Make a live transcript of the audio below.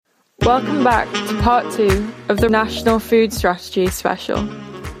Welcome back to part 2 of the National Food Strategy special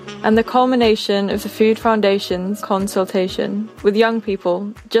and the culmination of the Food Foundation's consultation with young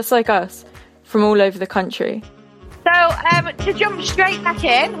people just like us from all over the country. So to jump straight back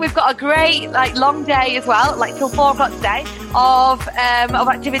in, we've got a great long day as well, till 4 o'clock today, of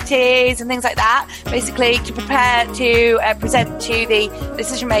activities and things like that, basically to prepare to present to the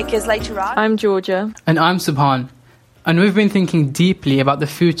decision makers later on. I'm Georgia. And I'm Subhan. And we've been thinking deeply about the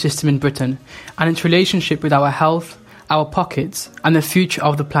food system in Britain and its relationship with our health, our pockets, and the future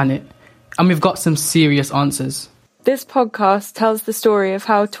of the planet. And we've got some serious answers. This podcast tells the story of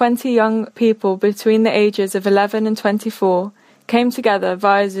how 20 young people between the ages of 11 and 24 came together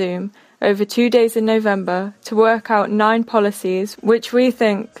via Zoom over 2 days in November to work out 9 policies which we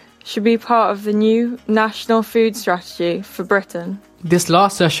think should be part of the new National Food Strategy for Britain. This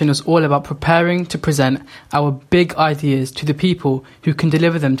last session was all about preparing to present our big ideas to the people who can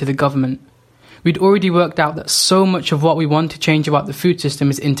deliver them to the government. We'd already worked out that so much of what we want to change about the food system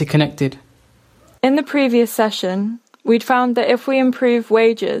is interconnected. In the previous session, we'd found that if we improve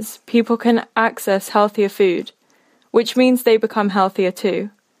wages, people can access healthier food, which means they become healthier too.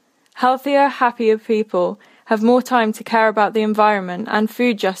 Healthier, happier people have more time to care about the environment and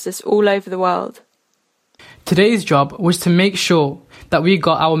food justice all over the world. Today's job was to make sure that we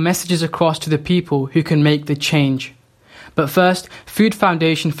got our messages across to the people who can make the change. But first, Food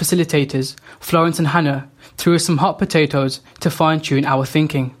Foundation facilitators Florence and Hannah threw us some hot potatoes to fine-tune our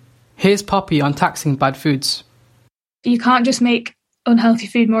thinking. Here's Poppy on taxing bad foods. You can't just make unhealthy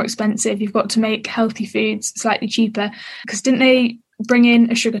food more expensive. You've got to make healthy foods slightly cheaper. Because didn't they bring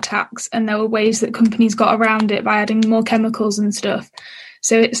in a sugar tax, and there were ways that companies got around it by adding more chemicals and stuff?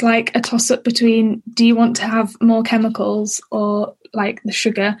 So it's like a toss-up between, do you want to have more chemicals or the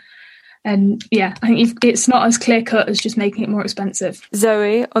sugar? And yeah, I think it's not as clear-cut as just making it more expensive.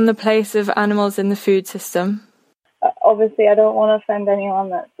 Zoe, on the place of animals in the food system. Obviously, I don't want to offend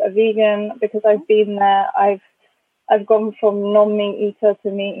anyone that's a vegan because I've been there. I've gone from non-meat eater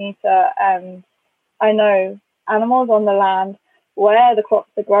to meat eater, and I know animals on the land where the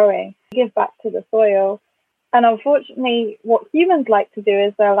crops are growing give back to the soil. And unfortunately, what humans like to do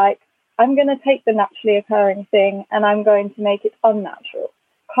is they're like, I'm going to take the naturally occurring thing and I'm going to make it unnatural.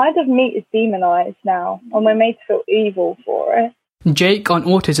 Kind of meat is demonized now, and we're made to feel evil for it. Jake on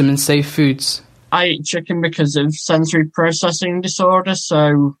autism and safe foods. I eat chicken because of sensory processing disorder,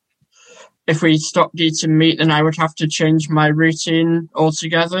 so if we stopped eating meat, then I would have to change my routine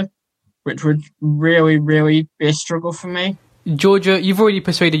altogether, which would really, really be a struggle for me. Georgia, you've already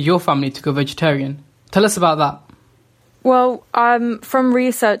persuaded your family to go vegetarian. Tell us about that. Well, from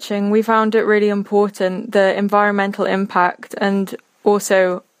researching, we found it really important, the environmental impact and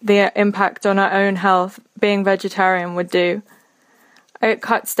also the impact on our own health being vegetarian would do. It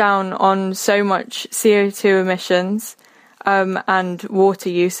cuts down on so much CO2 emissions and water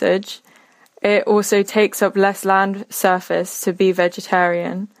usage. It also takes up less land surface to be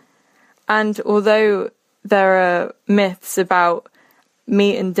vegetarian. And although there are myths about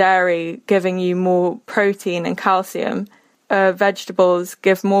meat and dairy giving you more protein and calcium, vegetables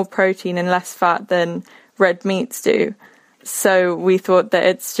give more protein and less fat than red meats do. So we thought that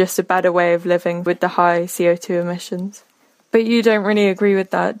it's just a better way of living with the high CO2 emissions. But you don't really agree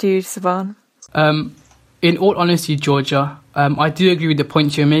with that, do you, Savan? In all honesty, Georgia, I do agree with the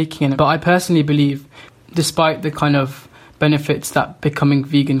points you're making, but I personally believe, despite the kind of benefits that becoming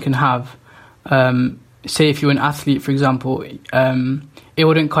vegan can have, say if you're an athlete, for example, it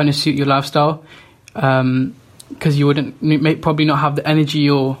wouldn't kind of suit your lifestyle because you wouldn't probably not have the energy,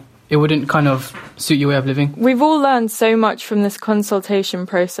 or it wouldn't kind of suit your way of living. We've all learned so much from this consultation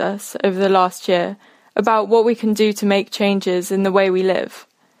process over the last year about what we can do to make changes in the way we live.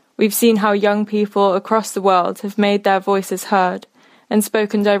 We've seen how young people across the world have made their voices heard and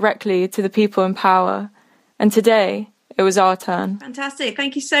spoken directly to the people in power. And today, it was our turn. Fantastic.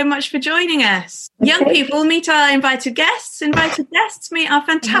 Thank you so much for joining us. Young people, meet our invited guests. Invited guests, meet our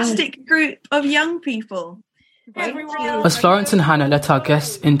fantastic group of young people. As Florence and Hannah let our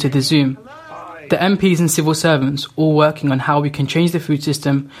guests into the Zoom, the MPs and civil servants, all working on how we can change the food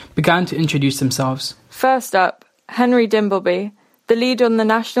system, began to introduce themselves. First up, Henry Dimbleby, the lead on the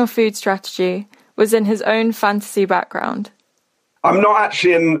National Food Strategy, was in his own fantasy background. I'm not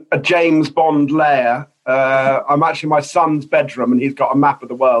actually in a James Bond lair. I'm actually in my son's bedroom, and he's got a map of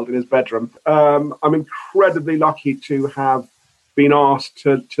the world in his bedroom. I'm incredibly lucky to have been asked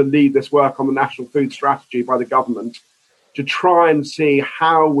to lead this work on the National Food Strategy by the government to try and see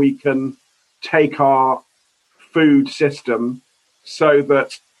how we can take our food system so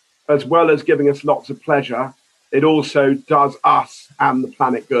that, as well as giving us lots of pleasure, it also does us and the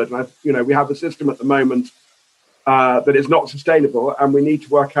planet good. And we have a system at the moment that is not sustainable, and we need to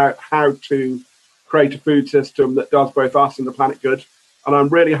work out how to create a food system that does both us and the planet good. And I'm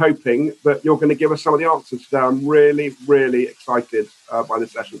really hoping that you're going to give us some of the answers today. I'm really, really excited by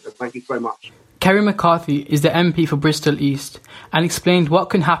this session. So thank you so much. Kerry McCarthy is the MP for Bristol East and explained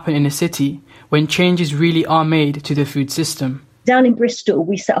what can happen in a city when changes really are made to the food system. Down in Bristol,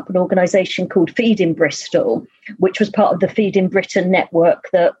 we set up an organisation called Feed in Bristol, which was part of the Feed in Britain network.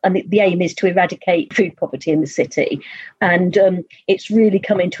 And the aim is to eradicate food poverty in the city. And it's really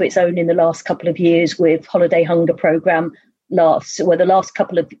come into its own in the last couple of years with Holiday Hunger Programme. The last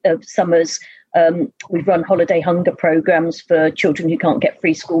couple of summers, we've run holiday hunger programs for children who can't get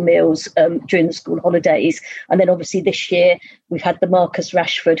free school meals during the school holidays. And then obviously this year we've had the Marcus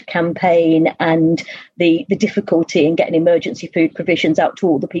Rashford campaign and the difficulty in getting emergency food provisions out to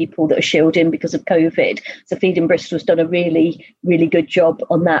all the people that are shielding because of COVID. So Feed in Bristol has done a really, really good job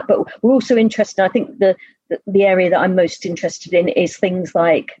on that. But we're also interested, I think the area that I'm most interested in is things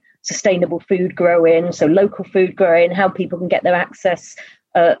like sustainable food growing, so local food growing, how people can get their access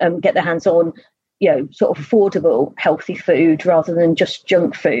and get their hands on, sort of affordable, healthy food rather than just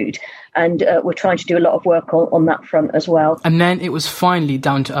junk food. And we're trying to do a lot of work on that front as well. And then it was finally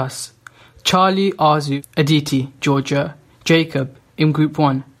down to us. Charlie, Arzu, Aditi, Georgia, Jacob in Group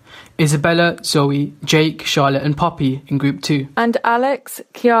 1, Isabella, Zoe, Jake, Charlotte and Poppy in Group 2. And Alex,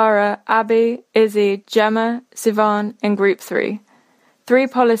 Kiara, Abby, Izzy, Gemma, Sivan in Group 3. 3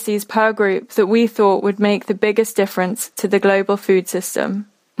 policies per group that we thought would make the biggest difference to the global food system.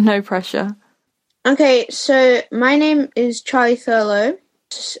 No pressure. Okay, so my name is Charlie Thurlow.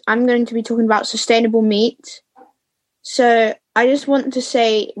 I'm going to be talking about sustainable meat. So I just want to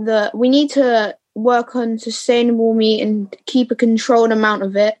say that we need to work on sustainable meat and keep a controlled amount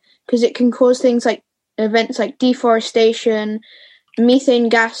of it, because it can cause events like deforestation. Methane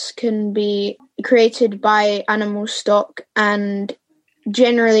gas can be created by animal stock, and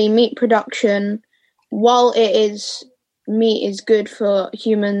generally meat production, while meat is good for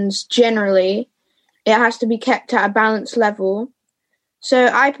humans generally, it has to be kept at a balanced level. So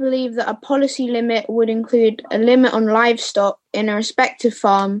I believe that a policy limit would include a limit on livestock in a respective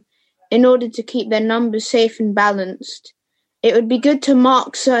farm in order to keep their numbers safe and balanced. It would be good to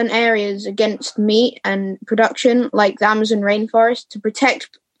mark certain areas against meat and production, like the Amazon rainforest, to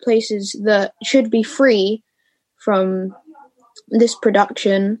protect places that should be free from this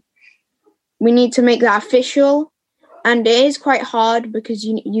production. We need to make that official, and it is quite hard because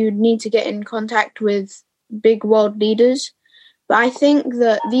you need to get in contact with big world leaders. But I think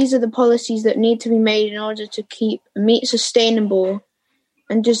that these are the policies that need to be made in order to keep meat sustainable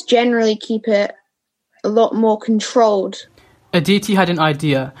and just generally keep it a lot more controlled. Aditi had an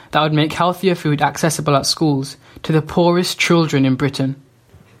idea that would make healthier food accessible at schools to the poorest children in Britain.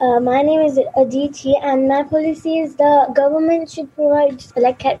 My name is Aditi, and my policy is the government should provide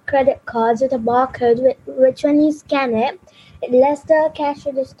credit cards with a barcode, which when you scan it, it lets the cash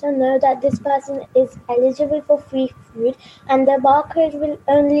register know that this person is eligible for free food, and the barcode will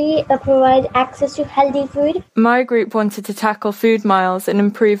only provide access to healthy food. My group wanted to tackle food miles and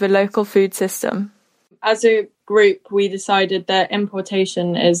improve a local food system. As a group, we decided that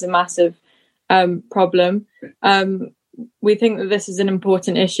importation is a massive problem. We think that this is an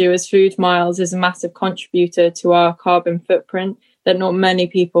important issue, as food miles is a massive contributor to our carbon footprint that not many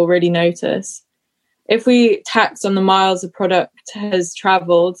people really notice. If we tax on the miles a product has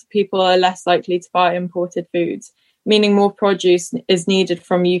travelled, people are less likely to buy imported foods, meaning more produce is needed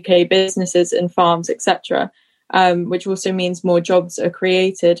from UK businesses and farms, etc., which also means more jobs are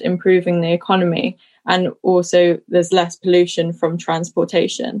created, improving the economy, and also there's less pollution from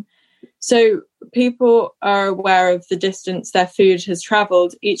transportation. So people are aware of the distance their food has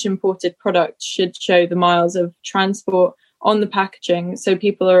travelled. Each imported product should show the miles of transport on the packaging, so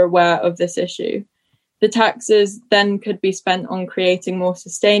people are aware of this issue. The taxes then could be spent on creating more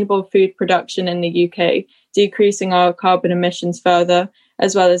sustainable food production in the UK, decreasing our carbon emissions further,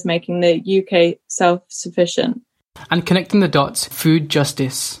 as well as making the UK self-sufficient. And connecting the dots, food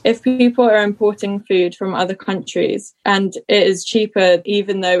justice. If people are importing food from other countries and it is cheaper,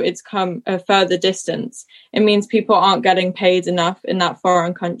 even though it's come a further distance, it means people aren't getting paid enough in that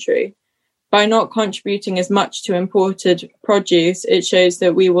foreign country. By not contributing as much to imported produce, it shows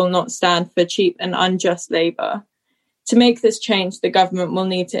that we will not stand for cheap and unjust labour. To make this change, the government will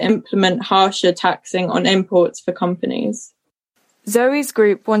need to implement harsher taxing on imports for companies. Zoe's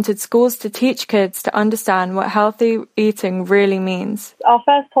group wanted schools to teach kids to understand what healthy eating really means. Our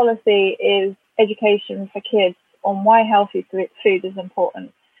first policy is education for kids on why healthy food is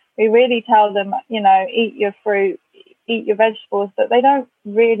important. We really tell them, eat your fruit, eat your vegetables, but they don't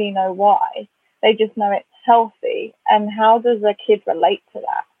really know why. They just know it's healthy. And how does a kid relate to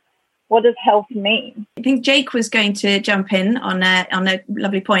that? What does health mean? I think Jake was going to jump in on a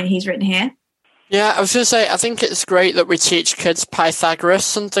lovely point he's written here. Yeah, I was going to say, I think it's great that we teach kids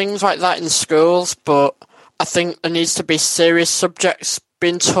Pythagoras and things like that in schools, but I think there needs to be serious subjects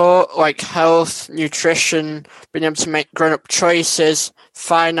being taught, like health, nutrition, being able to make grown-up choices,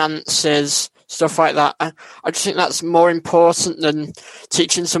 finances, stuff like that. I just think that's more important than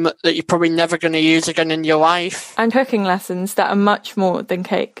teaching something that you're probably never going to use again in your life. And cooking lessons that are much more than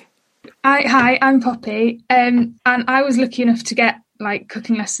cake. Hi, I'm Poppy, and I was lucky enough to get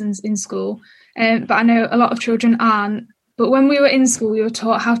cooking lessons in school, but I know a lot of children aren't. But when we were in school, we were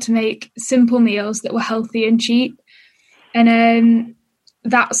taught how to make simple meals that were healthy and cheap, and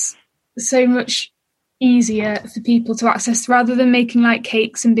that's so much easier for people to access rather than making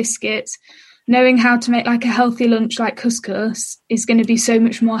cakes and biscuits. Knowing how to make a healthy lunch like couscous is going to be so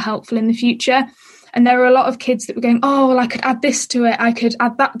much more helpful in the future. And there are a lot of kids that were going, oh, well, I could add this to it, I could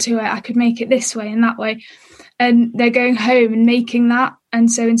add that to it, I could make it this way and that way. And they're going home and making that,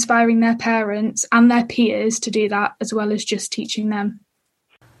 and so inspiring their parents and their peers to do that, as well as just teaching them.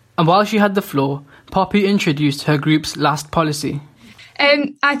 And while she had the floor, Poppy introduced her group's last policy.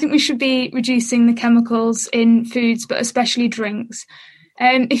 I think we should be reducing the chemicals in foods, but especially drinks.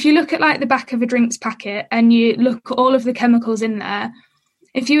 If you look at the back of a drinks packet and you look at all of the chemicals in there,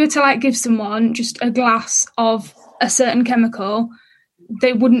 if you were to give someone just a glass of a certain chemical,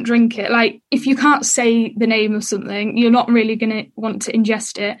 they wouldn't drink it. If you can't say the name of something, you're not really going to want to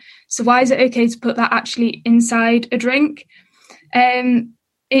ingest it. So why is it okay to put that actually inside a drink?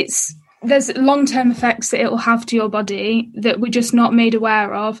 There's long-term effects that it will have to your body that we're just not made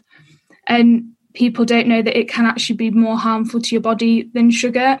aware of. And people don't know that it can actually be more harmful to your body than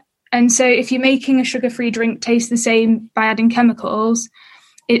sugar. And so if you're making a sugar-free drink taste the same by adding chemicals,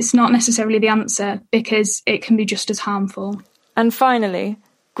 it's not necessarily the answer, because it can be just as harmful. And finally,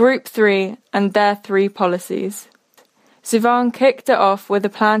 Group 3 and their 3 policies. Sivan kicked it off with a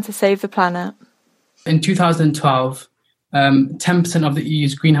plan to save the planet. In 2012, 10% of the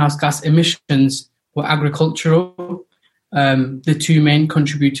EU's greenhouse gas emissions were agricultural, the 2 main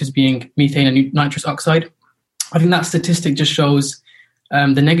contributors being methane and nitrous oxide. I think that statistic just shows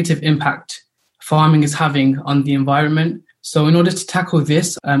the negative impact farming is having on the environment. So in order to tackle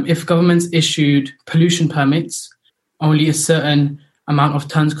this, if governments issued pollution permits, only a certain amount of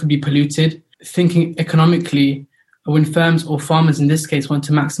tons could be polluted. Thinking economically, when firms or farmers in this case want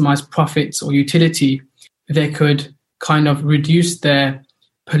to maximize profits or utility, they could kind of reduce their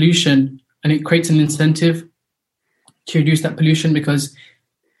pollution, and it creates an incentive to reduce that pollution, because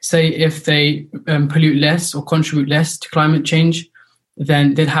say if they pollute less or contribute less to climate change,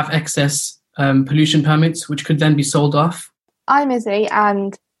 then they'd have excess pollution permits, which could then be sold off. I'm Izzy,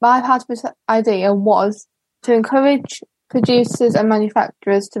 and my part of this idea was to encourage producers and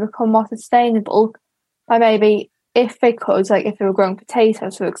manufacturers to become more sustainable by maybe, if they could, if they were growing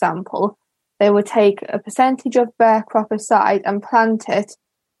potatoes, for example, they would take a percentage of their crop aside and plant it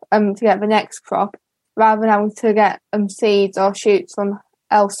to get the next crop, rather than having to get seeds or shoots from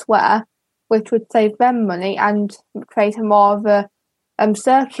elsewhere, which would save them money and create a more of a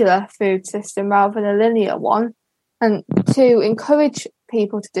circular food system rather than a linear one. And to encourage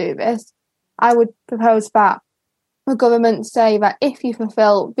people to do this, I would propose that the government say that if you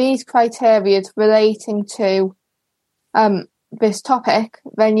fulfil these criteria relating to this topic,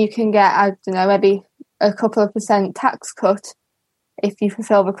 then you can get, maybe a couple of % tax cut if you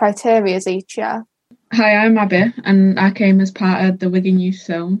fulfil the criteria each year. Hi, I'm Abby, and I came as part of the Wigan Youth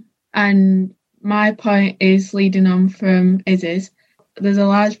Zone. And my point is, leading on from Izzy's, there's a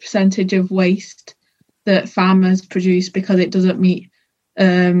large percentage of waste that farmers produce because it doesn't meet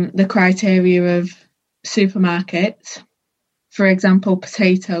the criteria of supermarkets. For example,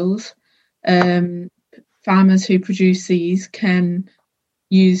 potatoes. Farmers who produce these can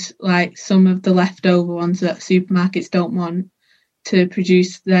use some of the leftover ones that supermarkets don't want to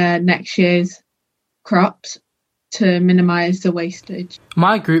produce their next year's crops to minimise the wastage.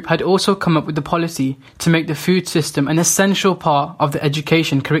 My group had also come up with the policy to make the food system an essential part of the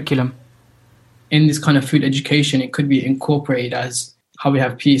education curriculum. In this kind of food education, it could be incorporated as how we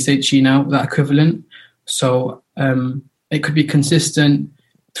have PSHE now, that equivalent. So it could be consistent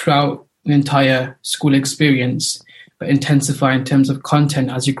throughout the entire school experience, but intensify in terms of content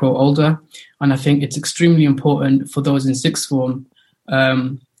as you grow older. And I think it's extremely important for those in sixth form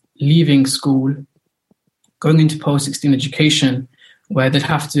leaving school, going into post-16 education, where they'd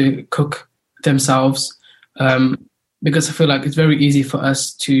have to cook themselves, because I feel like it's very easy for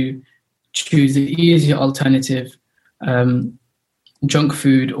us to choose the easier alternative, junk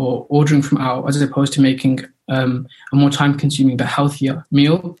food or ordering from out, as opposed to making a more time-consuming but healthier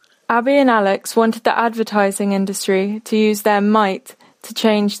meal. Abby and Alex wanted the advertising industry to use their might to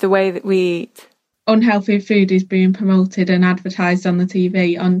change the way that we eat. Unhealthy food is being promoted and advertised on the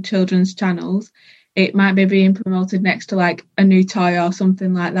TV on children's channels. It might be being promoted next to like a new toy or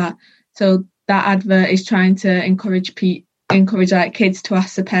something like that. So that advert is trying to encourage like kids to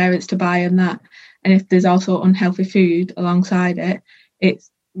ask their parents to buy them that. And if there's also unhealthy food alongside it,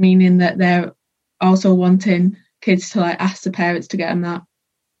 it's meaning that they're also wanting kids to like ask their parents to get them that.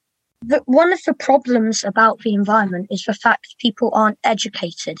 One of the problems about the environment is the fact people aren't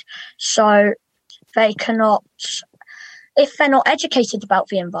educated. So they cannot, if they're not educated about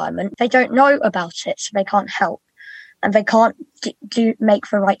the environment, they don't know about it, so they can't help. And they can't make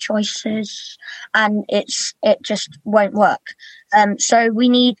the right choices, and it just won't work. So we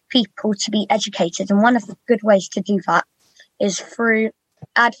need people to be educated, and one of the good ways to do that is through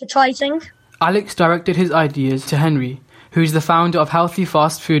advertising. Alex directed his ideas to Henry, who's the founder of healthy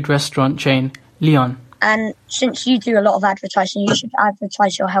fast food restaurant chain Leon. And since you do a lot of advertising, you should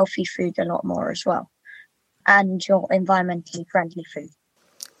advertise your healthy food a lot more as well, and your environmentally friendly food.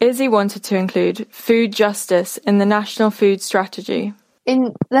 Izzy wanted to include food justice in the National Food Strategy.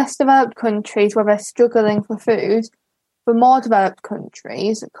 In less developed countries where they're struggling for food, the more developed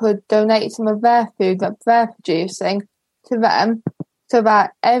countries could donate some of their food that they're producing to them, so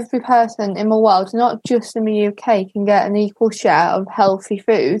that every person in the world, not just in the UK, can get an equal share of healthy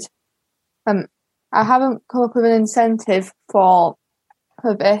food. I haven't come up with an incentive for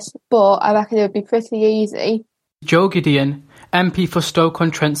this, but I reckon it would be pretty easy. Joe Gideon, MP for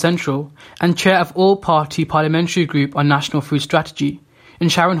Stoke-on-Trent Central and chair of All-Party Parliamentary Group on National Food Strategy,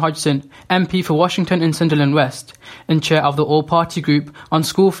 and Sharon Hodgson, MP for Washington and Sunderland West, and chair of the All-Party Group on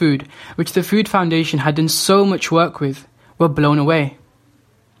School Food, which the Food Foundation had done so much work with, were blown away.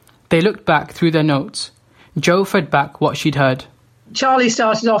 They looked back through their notes. Joe fed back what she'd heard. Charlie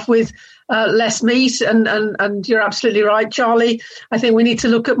started off with less meat, and you're absolutely right, Charlie. I think we need to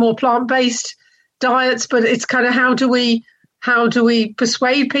look at more plant-based diets, but it's kind of how do we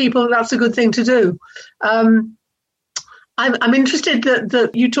persuade people that's a good thing to do? I'm interested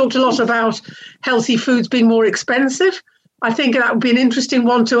that you talked a lot about healthy foods being more expensive. I think that would be an interesting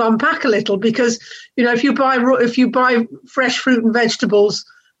one to unpack a little, because if you buy fresh fruit and vegetables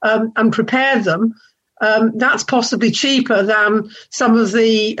and prepare them, that's possibly cheaper than some of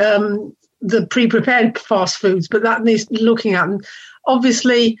the pre-prepared fast foods. But that needs looking at. And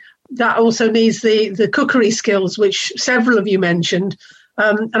obviously, that also needs the cookery skills, which several of you mentioned.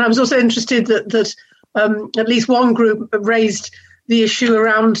 And I was also interested that at least one group raised the issue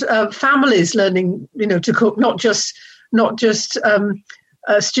around families learning, to cook, not just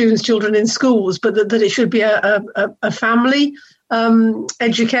students, children in schools, but that it should be a family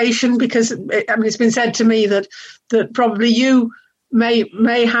education, because it's been said to me that probably you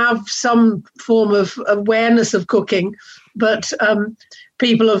may have some form of awareness of cooking, but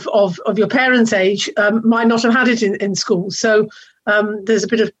people of your parents' age might not have had it in school. So there's a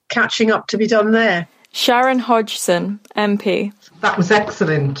bit of catching up to be done there. Sharon Hodgson, MP. That was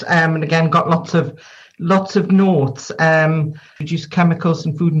excellent, and again got lots of notes. Reduce chemicals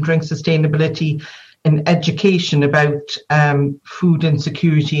in food and drink sustainability, and education about food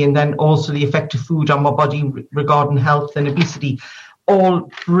insecurity, and then also the effect of food on my body regarding health and obesity.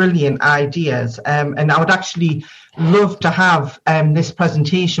 All brilliant ideas, and I would actually love to have this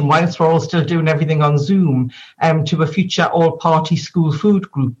presentation, whilst we're all still doing everything on Zoom, to a future all-party school food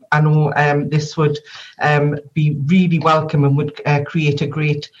group. I know this would be really welcome and would create a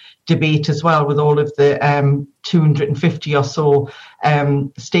great debate as well with all of the 250 or so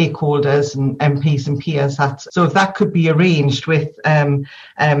stakeholders and MPs and peers. So if that could be arranged with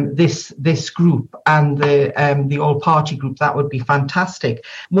this group and the all-party group, that would be fantastic.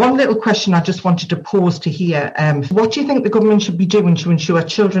 One little question I just wanted to pose to here. What do you think the government should be doing to ensure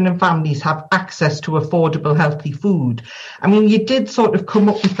children and families have access to affordable, healthy food? I mean, you did sort of come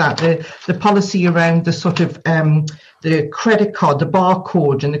up with that, the policy around the sort of the credit card, the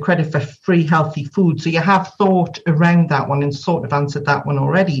barcode and the credit for free healthy food. So you have thought around that one and sort of answered that one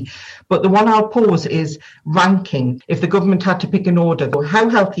already. But the one I'll pose is ranking. If the government had to pick an order, how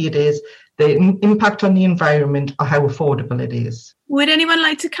healthy it is, the impact on the environment, or how affordable it is. Would anyone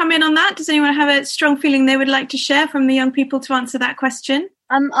like to come in on that? Does anyone have a strong feeling they would like to share from the young people to answer that question?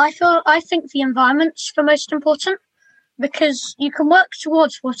 I think the environment's the most important, because you can work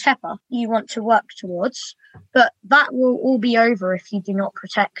towards whatever you want to work towards, but that will all be over if you do not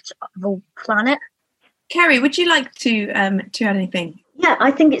protect the planet. Kerry, would you like to add anything? Yeah,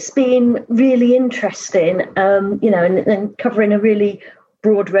 I think it's been really interesting, and covering a really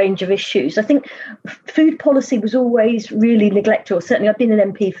broad range of issues. I think food policy was always really neglected, or certainly I've been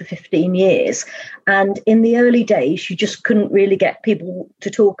an MP for 15 years. And in the early days, you just couldn't really get people to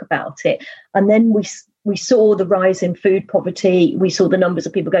talk about it. And then we saw the rise in food poverty. We saw the numbers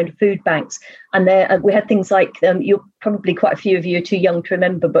of people going to food banks. And we had things like, you're probably quite a few of you are too young to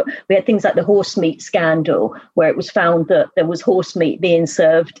remember, but we had things like the horse meat scandal, where it was found that there was horse meat being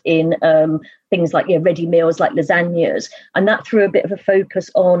served in things like ready meals like lasagnas. And that threw a bit of a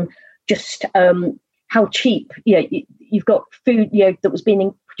focus on just how cheap, you've got food that was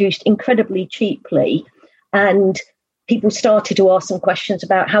being produced incredibly cheaply. And people started to ask some questions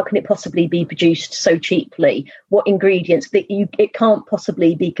about how can it possibly be produced so cheaply? What ingredients? It can't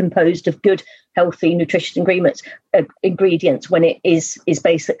possibly be composed of good, healthy, nutritious ingredients when it is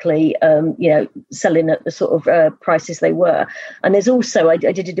basically selling at the sort of prices they were. And there's also, I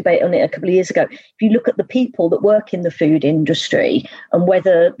did a debate on it a couple of years ago. If you look at the people that work in the food industry and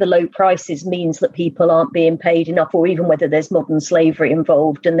whether the low prices means that people aren't being paid enough, or even whether there's modern slavery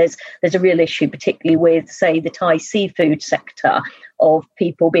involved, and there's a real issue, particularly with, say, the Thai seafood sector, of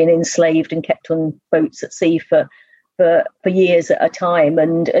people being enslaved and kept on boats at sea for years at a time,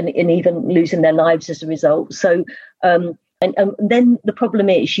 and even losing their lives as a result. So, and then the problem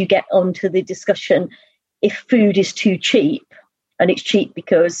is you get onto the discussion, if food is too cheap, and it's cheap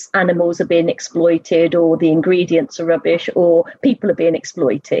because animals are being exploited, or the ingredients are rubbish, or people are being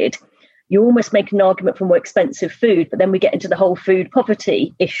exploited, you almost make an argument for more expensive food. But then we get into the whole food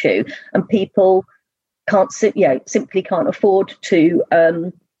poverty issue, and people simply can't afford to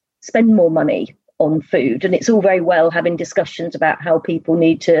spend more money on food. And it's all very well having discussions about how people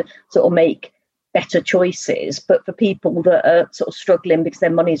need to sort of make better choices, but for people that are sort of struggling because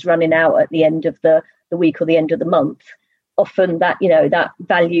their money's running out at the end of the week or the end of the month, often that that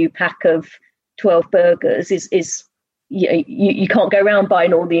value pack of 12 burgers is you can't go around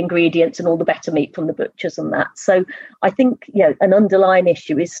buying all the ingredients and all the better meat from the butchers and that. So I think an underlying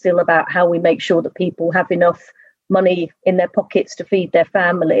issue is still about how we make sure that people have enough money in their pockets to feed their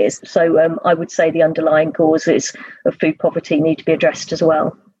families. So I would say the underlying causes of food poverty need to be addressed as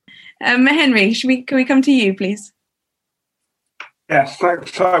well. Henry, can we come to you, please? Yes,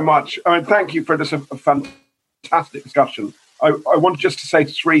 thanks so much. Thank you for this a fantastic discussion. I want just to say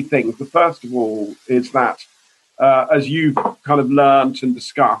three things. The first of all is that, as you've kind of learnt and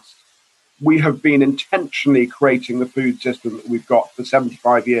discussed, we have been intentionally creating the food system that we've got for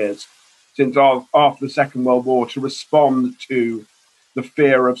 75 years, since after the Second World War, to respond to the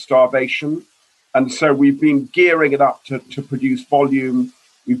fear of starvation. And so we've been gearing it up to produce volume.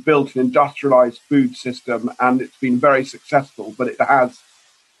 We've built an industrialized food system, and it's been very successful, but it has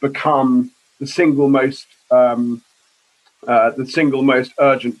become the single most urgent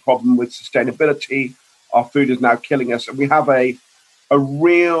problem with sustainability. Our food is now killing us, and we have a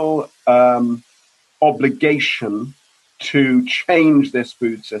real obligation to change this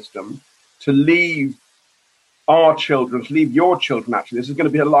food system, to leave our children, to leave your children, actually. This is going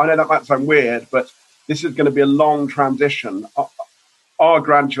to be I know that might sound weird, but this is going to be a long transition. Our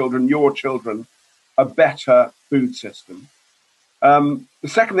grandchildren, your children, a better food system. The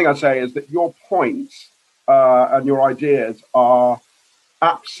second thing I'd say is that your points and your ideas are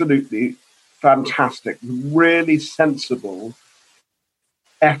absolutely fantastic, really sensible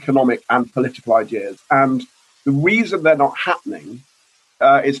economic and political ideas. And the reason they're not happening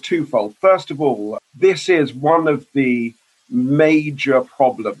is twofold. First of all, this is one of the major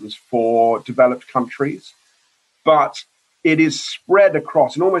problems for developed countries, but it is spread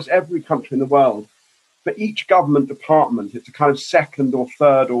across in almost every country in the world. For each government department, it's a kind of second or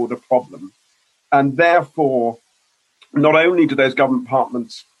third order problem. And therefore, not only do those government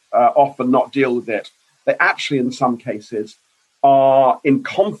departments often not deal with it, they actually, in some cases, are in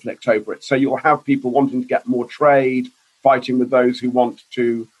conflict over it. So you'll have people wanting to get more trade, fighting with those who want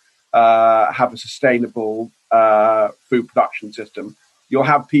to have a sustainable food production system. You'll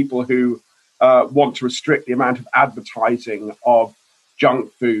have people who want to restrict the amount of advertising of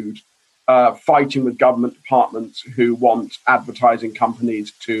junk food, fighting with government departments who want advertising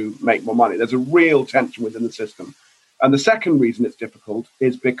companies to make more money. There's a real tension within the system. And the second reason it's difficult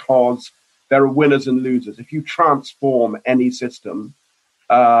is because there are winners and losers. If you transform any system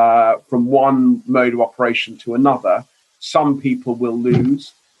from one mode of operation to another, some people will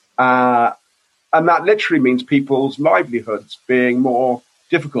lose. And that literally means people's livelihoods being more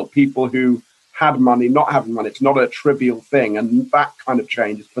difficult. People who had money, not having money, it's not a trivial thing. And that kind of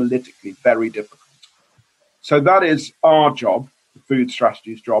change is politically very difficult. So that is our job. the food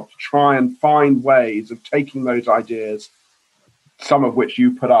strategy's job to try and find ways of taking those ideas, some of which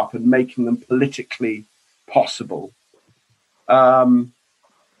you put up, and making them politically possible.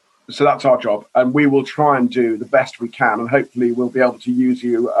 So that's our job, and we will try and do the best we can, and hopefully we'll be able to use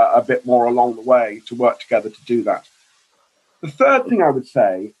you a bit more along the way to work together to do that. The third thing I would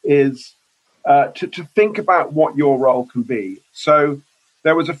say is to think about what your role can be. So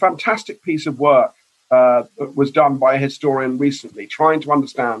there was a fantastic piece of work that was done by a historian recently, trying to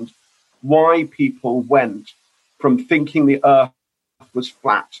understand why people went from thinking the earth was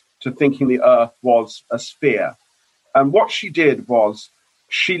flat to thinking the earth was a sphere. And what she did was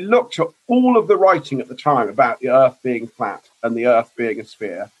she looked at all of the writing at the time about the earth being flat and the earth being a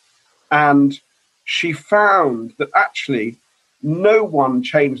sphere. And she found that actually no one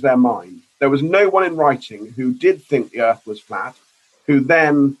changed their mind. There was no one in writing who did think the earth was flat, who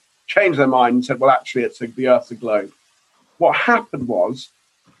then changed their mind and said, well, actually, the earth's a globe. What happened was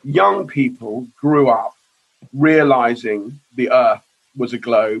young people grew up realizing the earth was a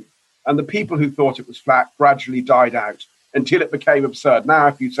globe, and the people who thought it was flat gradually died out until it became absurd. Now,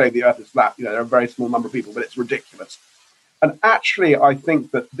 if you say the earth is flat, there are a very small number of people, but it's ridiculous. And actually, I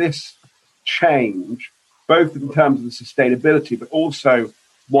think that this change, both in terms of the sustainability, but also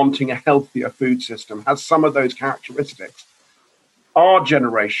wanting a healthier food system, has some of those characteristics. Our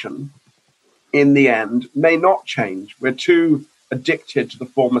generation, in the end, may not change. We're too addicted to the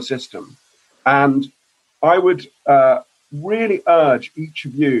former system. And I would really urge each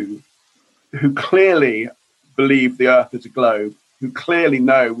of you who clearly believe the earth is a globe, who clearly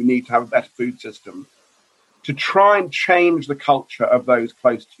know we need to have a better food system, to try and change the culture of those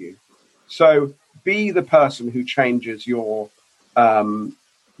close to you. So be the person who changes your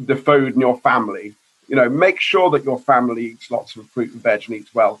the food in your family. Make sure that your family eats lots of fruit and veg and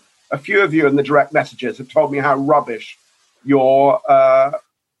eats well. A few of you in the direct messages have told me how rubbish the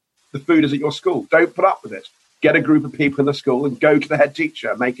food is at your school. Don't put up with it. Get a group of people in the school and go to the head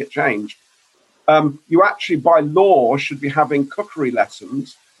teacher, make it change. You actually, by law, should be having cookery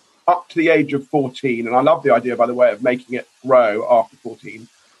lessons up to the age of 14. And I love the idea, by the way, of making it grow after 14,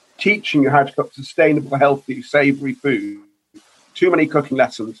 teaching you how to cook sustainable, healthy, savoury food. Too many cooking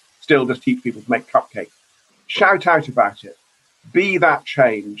lessons still just teach people to make cupcakes. Shout out about it. Be that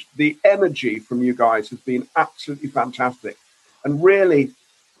change. The energy from you guys has been absolutely fantastic. And really,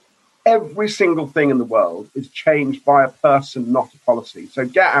 every single thing in the world is changed by a person, not a policy. So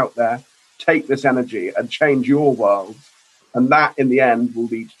get out there, take this energy and change your world. And that, in the end, will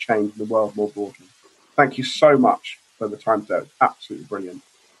lead to change in the world more broadly. Thank you so much for the time today. Absolutely brilliant.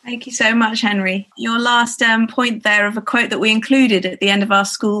 Thank you so much, Henry. Your last point there of a quote that we included at the end of our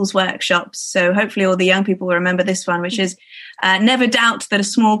schools workshops. So hopefully all the young people will remember this one, which is, never doubt that a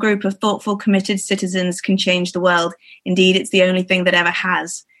small group of thoughtful, committed citizens can change the world. Indeed, it's the only thing that ever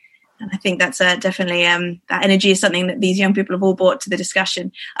has. And I think that's definitely, that energy is something that these young people have all brought to the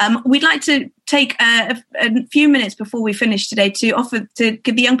discussion. We'd like to take a few minutes before we finish today to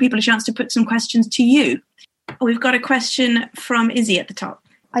give the young people a chance to put some questions to you. We've got a question from Izzy at the top.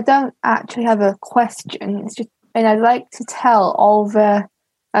 I don't actually have a question. It's just, and I'd like to tell all the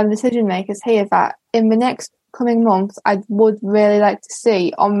decision makers here that in the next coming months, I would really like to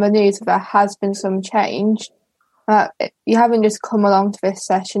see on the news that there has been some change. You haven't just come along to this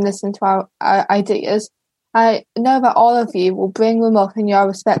session, listen to our ideas. I know that all of you will bring them up in your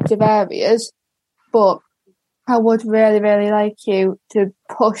respective areas, but I would really, really like you to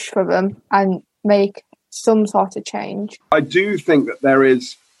push for them and make some sort of change. I do think that there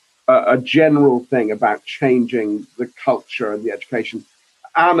is a general thing about changing the culture and the education.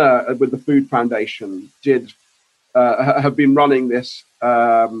 Anna, with the Food Foundation, have been running this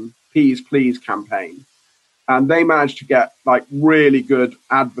Peas Please campaign. And they managed to get really good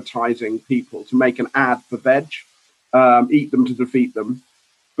advertising people to make an ad for veg, eat them to defeat them.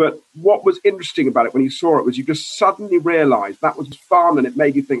 But what was interesting about it when you saw it was you just suddenly realized that was fun, and it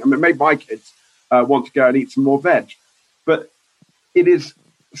made you think, it made my kids want to go and eat some more veg. But it is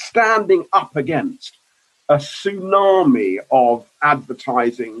standing up against a tsunami of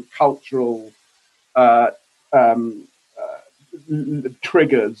advertising, cultural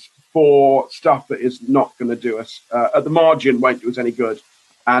triggers for stuff that is not going to do us at the margin, won't do us any good,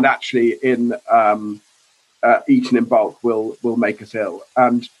 and actually in eating in bulk will make us ill.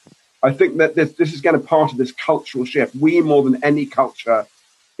 And I think that this is going to be part of this cultural shift. We, more than any culture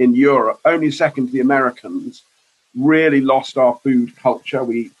in Europe, only second to the Americans, really lost our food culture.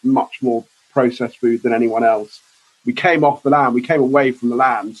 We eat much more processed food than anyone else. We came off the land. We came away from the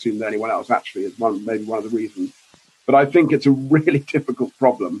land sooner than anyone else, actually, is maybe one of the reasons. But I think it's a really difficult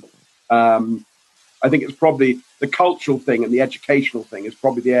problem. I think it's probably the cultural thing and the educational thing is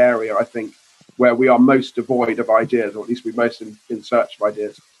probably the area, I think, where we are most devoid of ideas, or at least we're most in search of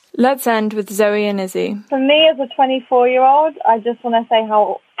ideas. Let's end with Zoe and Izzy. For me, as a 24-year-old, I just want to say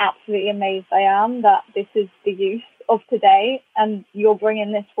how absolutely amazed I am that this is the youth of today and you're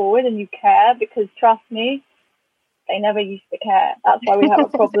bringing this forward and you care, because trust me, they never used to care. That's why we have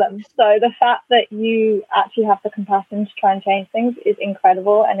a problem. So the fact that you actually have the compassion to try and change things is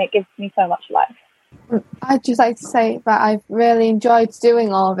incredible, and it gives me so much life. I'd just like to say that I've really enjoyed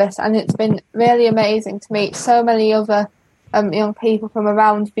doing all of this, and it's been really amazing to meet so many other young people from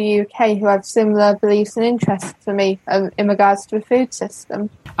around the UK who have similar beliefs and interests to me in regards to the food system.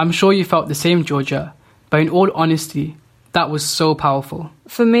 I'm sure you felt the same, Georgia, but in all honesty, that was so powerful.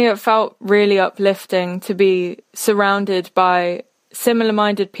 For me, it felt really uplifting to be surrounded by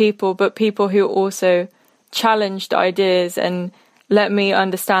similar-minded people, but people who also challenged ideas and let me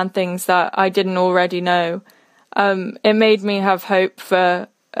understand things that I didn't already know. It made me have hope for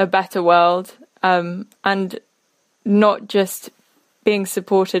a better world, and not just being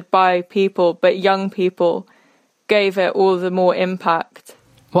supported by people, but young people gave it all the more impact.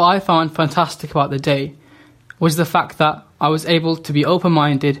 What I found fantastic about the day was the fact that I was able to be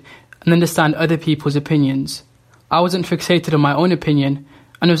open-minded and understand other people's opinions. I wasn't fixated on my own opinion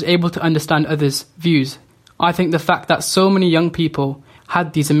and was able to understand others' views. I think the fact that so many young people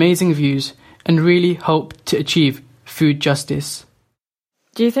had these amazing views and really hoped to achieve food justice.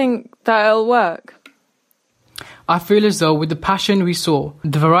 Do you think that'll work? I feel as though with the passion we saw,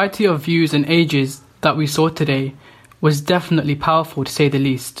 the variety of views and ages that we saw today was definitely powerful, to say the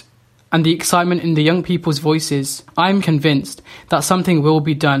least. And the excitement in the young people's voices, I'm convinced that something will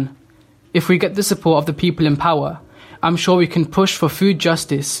be done. If we get the support of the people in power, I'm sure we can push for food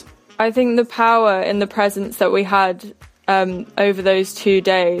justice. I think the power in the presence that we had over those 2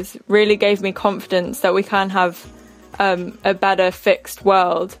 days really gave me confidence that we can have a better fixed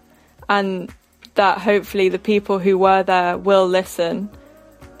world, and that hopefully the people who were there will listen.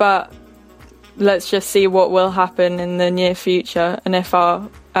 But let's just see what will happen in the near future and if our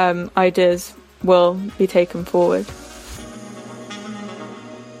ideas will be taken forward.